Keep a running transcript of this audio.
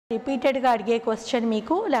రిపీటెడ్గా అడిగే క్వశ్చన్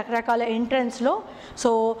మీకు రకరకాల ఎంట్రన్స్లో.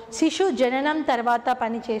 సో శిశు జననం తర్వాత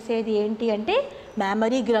పనిచేసేది ఏంటి అంటే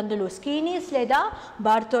మెమరీ గ్రంథులు, స్కీనీస్ లేదా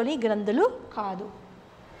బార్తోలి గ్రంథులు కాదు.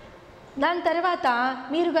 దాని తర్వాత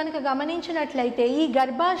మీరు కనుక గమనించినట్లయితే ఈ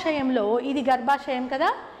గర్భాశయంలో, ఇది గర్భాశయం కదా,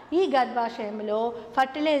 ఈ గర్భాశయంలో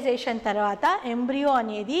ఫర్టిలైజేషన్ తర్వాత ఎంబ్రియో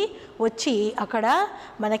అనేది వచ్చి అక్కడ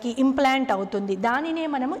మనకి ఇంప్లాంట్ అవుతుంది. దానినే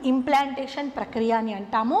మనము ఇంప్లాంటేషన్ ప్రక్రియ అని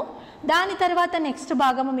అంటాము. దాని తర్వాత నెక్స్ట్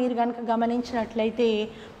భాగము మీరు కనుక గమనించినట్లయితే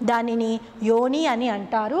దానిని యోని అని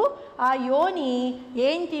అంటారు. ఆ యోని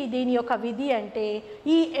ఏంటి, దీని యొక్క విధి అంటే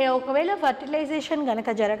ఒకవేళ ఫర్టిలైజేషన్ కనుక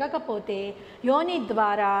జరగకపోతే యోని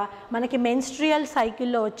ద్వారా మనకి మెన్స్ట్రియల్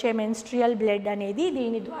సైకిల్లో వచ్చే మెన్స్ట్రియల్ బ్లడ్ అనేది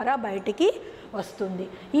దీని ద్వారా బయటికి వస్తుంది.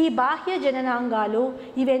 ఈ బాహ్య జననాంగాలు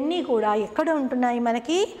ఇవన్నీ కూడా ఎక్కడ ఉంటున్నాయి,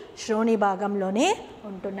 మనకి శ్రోణి భాగంలోనే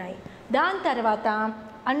ఉంటున్నాయి. దాని తర్వాత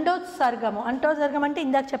అండోత్సర్గము, అండోత్సర్గం అంటే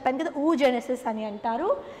ఇందాక చెప్పాను కదా ఊజెనసిస్ అని అంటారు.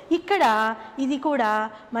 ఇక్కడ ఇది కూడా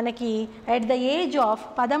మనకి ఎట్ ద ఏజ్ ఆఫ్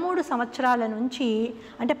 13 సంవత్సరాల నుంచి,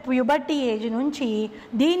 అంటే ప్యూబర్టీ ఏజ్ నుంచి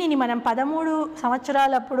దీనిని మనం 13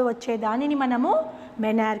 సంవత్సరాలప్పుడు వచ్చే దానిని మనము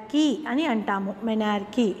మెనార్కీ అని అంటాము,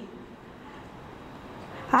 మెనార్కీ.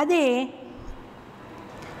 అదే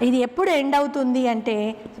ఇది ఎప్పుడు ఎండ్ అవుతుంది అంటే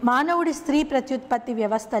మానవుడి స్త్రీ ప్రత్యుత్పత్తి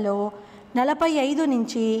వ్యవస్థలో 45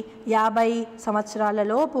 నుంచి 50 సంవత్సరాల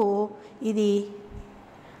లోపు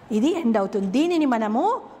ఇది ఎండ్ అవుతుంది. దీనిని మనము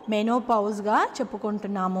మెనోపౌజ్గా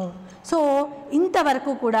చెప్పుకుంటున్నాము. సో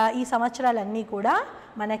ఇంతవరకు కూడా ఈ సంవత్సరాలన్నీ కూడా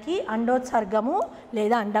మనకి అండోత్సర్గము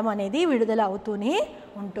లేదా అండం అనేది విడుదల అవుతూనే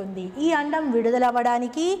ఉంటుంది. ఈ అండం విడుదల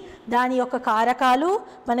అవ్వడానికి దాని యొక్క కారకాలు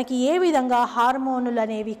మనకి ఏ విధంగా హార్మోనులు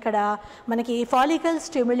అనేవి, ఇక్కడ మనకి ఫాలికల్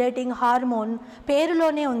స్టిమ్యులేటింగ్ హార్మోన్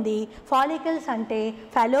పేరులోనే ఉంది. ఫాలికల్స్ అంటే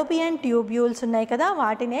ఫాలోపియన్ ట్యూబ్యూల్స్ ఉన్నాయి కదా,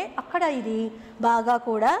 వాటినే అక్కడ ఇది బాగా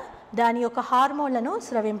కూడా దాని యొక్క హార్మోన్లను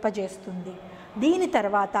స్రవింపజేస్తుంది. దీని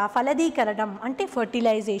తర్వాత ఫలదీకరణం అంటే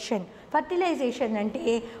ఫర్టిలైజేషన్. ఫర్టిలైజేషన్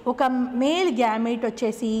అంటే ఒక మేల్ గ్యామెట్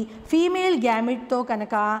వచ్చేసి ఫీమేల్ గ్యామెట్తో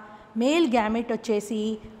కనుక, మేల్ గ్యామెట్ వచ్చేసి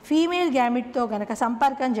ఫీమేల్ గ్యామెట్తో కనుక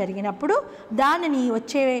సంపర్కం జరిగినప్పుడు దానిని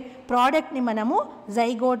వచ్చే ప్రోడక్ట్ని మనము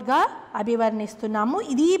జైగోట్గా అభివర్ణిస్తున్నాము.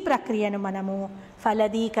 ఇది ప్రక్రియను మనము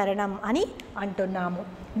ఫలదీకరణం అని అంటున్నాము.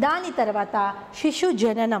 దాని తర్వాత శిశు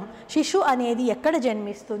జననం. శిశు అనేది ఎక్కడ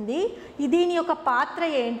జన్మిస్తుంది, దీని యొక్క పాత్ర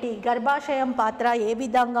ఏంటి, గర్భాశయం పాత్ర ఏ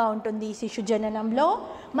విధంగా ఉంటుంది శిశు జననంలో,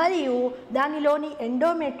 మరియు దానిలోని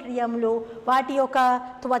ఎండోమెట్రియంలు, వాటి యొక్క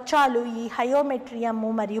త్వచాలు, ఈ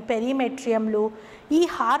హయోమెట్రియము మరియు పెరిమెట్రియంలు, ఈ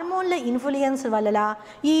హార్మోన్ల ఇన్ఫ్లుయెన్స్ వల్ల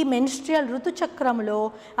ఈ మెన్స్ట్రియల్ ఋతుచక్రంలో,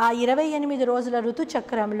 ఆ 28 రోజుల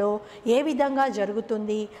ఋతుచక్రంలో ఏ విధంగా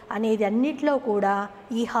జరుగుతుంది అనేది అన్నిట్లో కూడా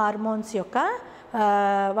ఈ హార్మోన్స్ యొక్క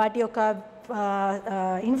వాటి యొక్క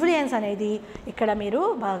ఇన్ఫ్లుయెన్స్ అనేది ఇక్కడ మీరు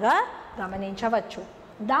బాగా గమనించవచ్చు.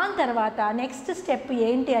 దాని తర్వాత నెక్స్ట్ స్టెప్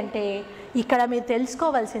ఏంటి అంటే ఇక్కడ మీరు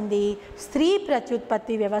తెలుసుకోవాల్సింది స్త్రీ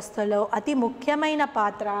ప్రత్యుత్పత్తి వ్యవస్థలో అతి ముఖ్యమైన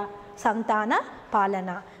పాత్ర సంతాన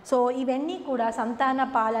పాలన. సో ఇవన్నీ కూడా సంతాన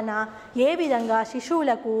పాలన ఏ విధంగా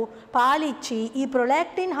శిశువులకు పాలిచ్చి ఈ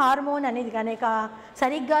ప్రొలాక్టిన్ హార్మోన్ అనేది కనుక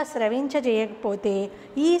సరిగ్గా స్రవించజేయకపోతే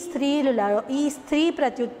ఈ స్త్రీ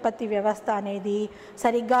ప్రత్యుత్పత్తి వ్యవస్థ అనేది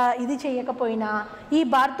సరిగ్గా ఇది చేయకపోయినా ఈ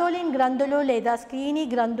బార్తోలిన్ గ్రంథులు లేదా స్కీనీ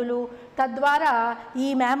గ్రంథులు, తద్వారా ఈ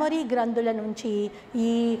మెమరీ గ్రంథుల నుంచి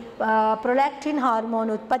ఈ ప్రొలాక్టిన్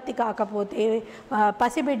హార్మోన్ ఉత్పత్తి కాకపోతే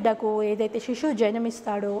పసిబిడ్డకు ఏదైతే శిశువు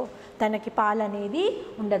జన్మిస్తాడో తనకి పాలనేది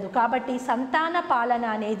ఉండదు. కాబట్టి సంతాన పాలన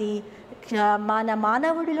అనేది మన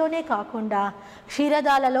మానవుడిలోనే కాకుండా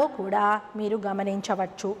క్షీరదాలలో కూడా మీరు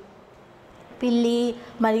గమనించవచ్చు. పిల్లి,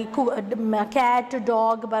 మరి క్యాట్,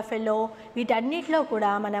 డాగ్, బఫెలో వీటన్నిటిలో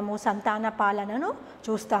కూడా మనము సంతాన పాలనను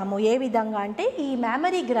చూస్తాము. ఏ విధంగా అంటే ఈ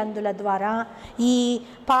మెమరీ గ్రంథుల ద్వారా ఈ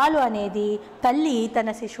పాలు అనేది తల్లి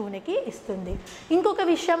తన శిశువునికి ఇస్తుంది. ఇంకొక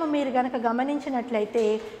విషయం మీరు కనుక గమనించినట్లయితే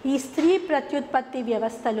ఈ స్త్రీ ప్రత్యుత్పత్తి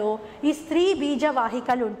వ్యవస్థలో ఈ స్త్రీ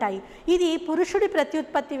బీజవాహికలు ఉంటాయి. ఇది పురుషుడి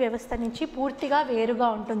ప్రత్యుత్పత్తి వ్యవస్థ నుంచి పూర్తిగా వేరుగా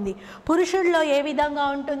ఉంటుంది. పురుషుడిలో ఏ విధంగా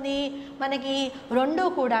ఉంటుంది, మనకి రెండు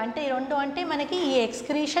కూడా అంటే మనకి ఈ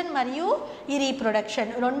ఎక్స్క్రీషన్ మరియు ఈ రీప్రొడక్షన్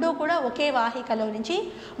రెండు కూడా ఒకే వాహికలో నుంచి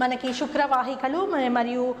మనకి శుక్రవాహికలు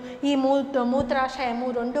మరియు ఈ మూత్రాశయము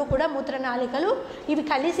రెండు కూడా మూత్రనాళికలు ఇవి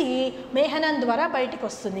కలిసి మేహనం ద్వారా బయటికి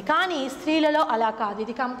వస్తుంది. కానీ స్త్రీలలో అలా కాదు,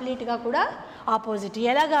 ఇది కంప్లీట్గా కూడా ఆపోజిట్.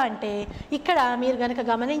 ఎలాగా అంటే ఇక్కడ మీరు కనుక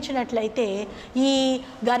గమనించినట్లయితే ఈ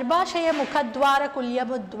గర్భాశయ ముఖద్వార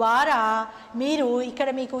కుల్యము ద్వారా మీరు ఇక్కడ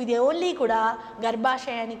మీకు ఇది ఓన్లీ కూడా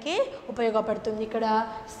గర్భాశయానికి ఉపయోగపడుతుంది. ఇక్కడ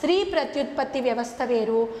స్త్రీ ప్రత్యుత్పత్తి వ్యవస్థ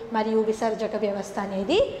వేరు మరియు విసర్జక వ్యవస్థ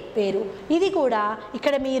అనేది వేరు. ఇది కూడా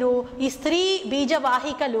ఇక్కడ మీరు ఈ స్త్రీ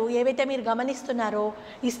బీజవాహికలు ఏవైతే మీరు గమనిస్తున్నారో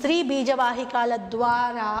ఈ స్త్రీ బీజవాహికల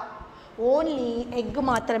ద్వారా ఓన్లీ ఎగ్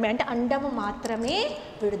మాత్రమే, అంటే అండము మాత్రమే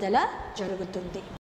విడుదల జరుగుతుంది.